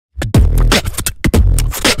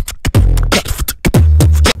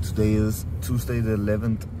Today is Tuesday the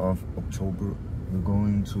 11th of October. We're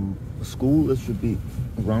going to a school that should be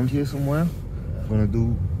around here somewhere. We're gonna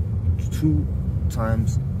do 2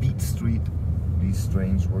 times Beat Street, these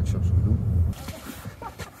strange workshops we do.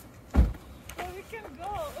 Well, we can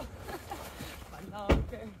go. But no,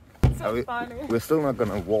 okay. It's so funny. We're still not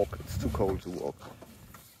gonna walk, it's too cold to walk.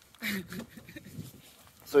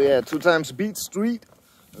 So yeah, 2 times Beat Street.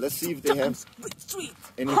 Let's see if they have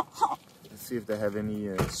any. Let's see if they have any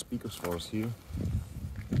speakers for us here.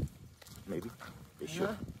 Maybe they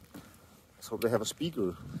should. Let's hope they have a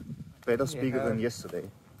speaker, better speaker than yesterday.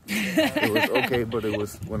 It was okay, but it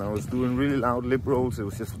was when I was doing really loud lip rolls, it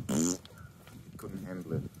was just couldn't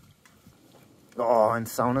handle it. Oh, and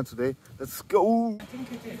sauna today. Let's go. I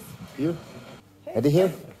think it is. Here. Er det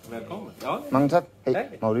her? Velkommen. Ja. Mange tak.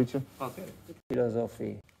 Hey, Mauricio. Okay.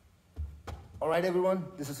 Philosophy. All right, everyone.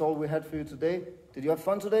 This is all we had for you today. Did you have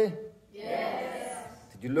fun today? Yes.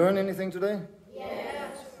 Did you learn anything today?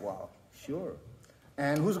 Yes. Wow, sure.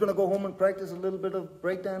 And who's gonna go home and practice a little bit of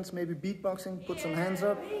breakdance, maybe beatboxing? Put some hands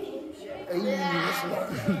up. Hey,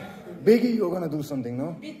 listen. Biggie, you're gonna do something,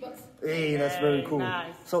 no? Beatbox. Hey, that's very cool.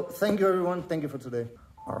 Nice. So thank you, everyone. Thank you for today.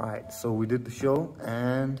 All right, so we did the show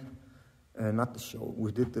and not the show.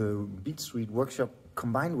 We did the Beat Street workshop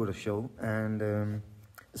combined with a show, and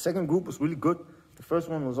the second group was really good. The first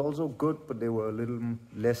one was also good, but they were a little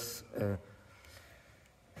less,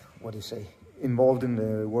 what do you say, involved in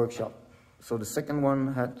the workshop. So the second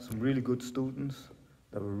one had some really good students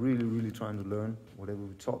that were really trying to learn whatever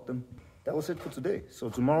we taught them. That was it for today. So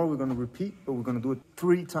tomorrow we're going to repeat, but we're going to do it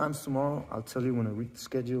 3 times tomorrow. I'll tell you when I read the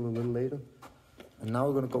schedule a little later. And now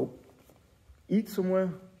we're going to go eat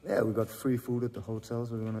somewhere. Yeah, we got free food at the hotel,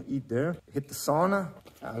 so we're going to eat there. Hit the sauna.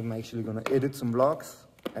 I'm actually going to edit some vlogs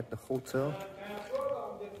at the hotel.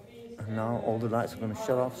 And now all the lights are going to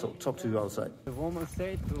shut off, so talk to you outside. The woman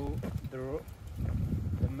say to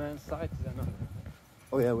the man's side is another.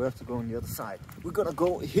 Oh yeah, we have to go on the other side. We're gonna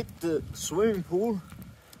go hit the swimming pool.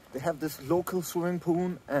 They have this local swimming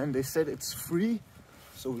pool and they said it's free,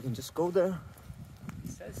 so we can just go there.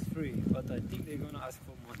 It says free, but I think they're gonna ask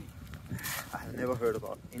for money. I've never heard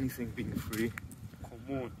about anything being free.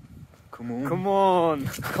 Come on. Come on. Come on.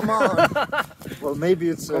 Come on. Well, maybe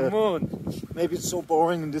it's Come on. maybe it's so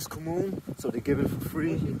boring in this commune, so they give it for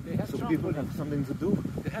free, so people have something to do.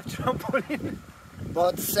 They have trampoline.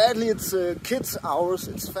 But sadly, it's kids' hours.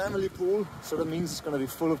 It's family pool, so that means it's gonna be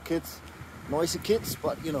full of kids, noisy kids.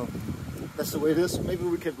 But you know, that's the way it is. Maybe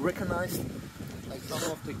we can recognize Like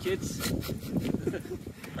some of the kids.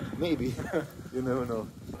 Maybe. You never know.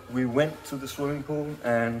 We went to the swimming pool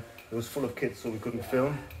and it was full of kids, so we couldn't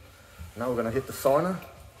film. Now we're gonna hit the sauna.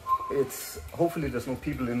 Hopefully there's no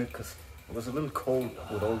people in it because it was a little cold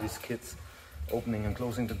with all these kids opening and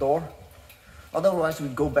closing the door. Otherwise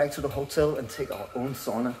we'd go back to the hotel and take our own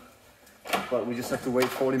sauna. But we just have to wait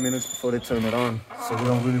 40 minutes before they turn it on. So we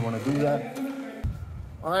don't really want to do that.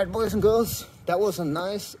 Alright, boys and girls, that was a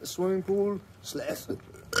nice swimming pool slash...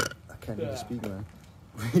 I can't even speak, man.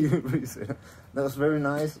 That was a very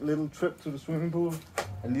nice little trip to the swimming pool.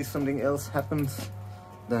 At least something else happens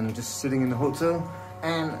than just sitting in the hotel.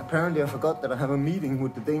 And apparently I forgot that I have a meeting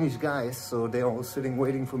with the Danish guys, so they're all sitting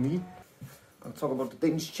waiting for me. I'll talk about the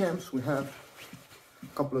Danish champs. We have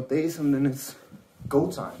a couple of days and then it's go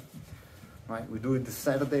time. Right, we do it this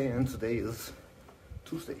Saturday and today is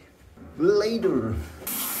Tuesday. Later.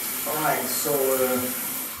 Alright, so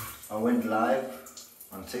I went live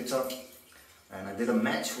on TikTok and I did a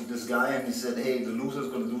match with this guy and he said, hey, the loser's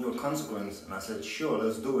gonna do a consequence. And I said, sure,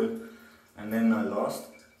 let's do it. And then I lost.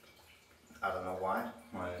 I don't know why.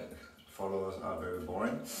 My followers are very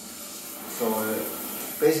boring. So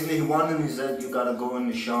basically he won and he said, you gotta go in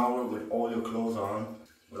the shower with all your clothes on.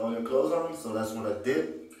 With all your clothes on, so that's what I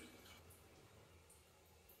did.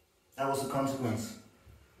 That was the consequence.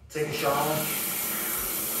 Take a shower,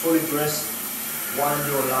 fully dressed, while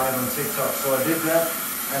you're live on TikTok. So I did that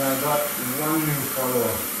and I got 1 new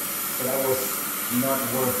follower. So that was not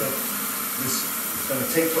worth it. It's gonna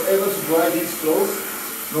take forever to dry these clothes.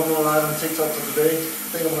 No more live on TikTok for today. I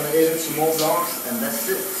think I'm gonna edit some more vlogs and that's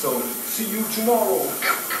it. So see you tomorrow.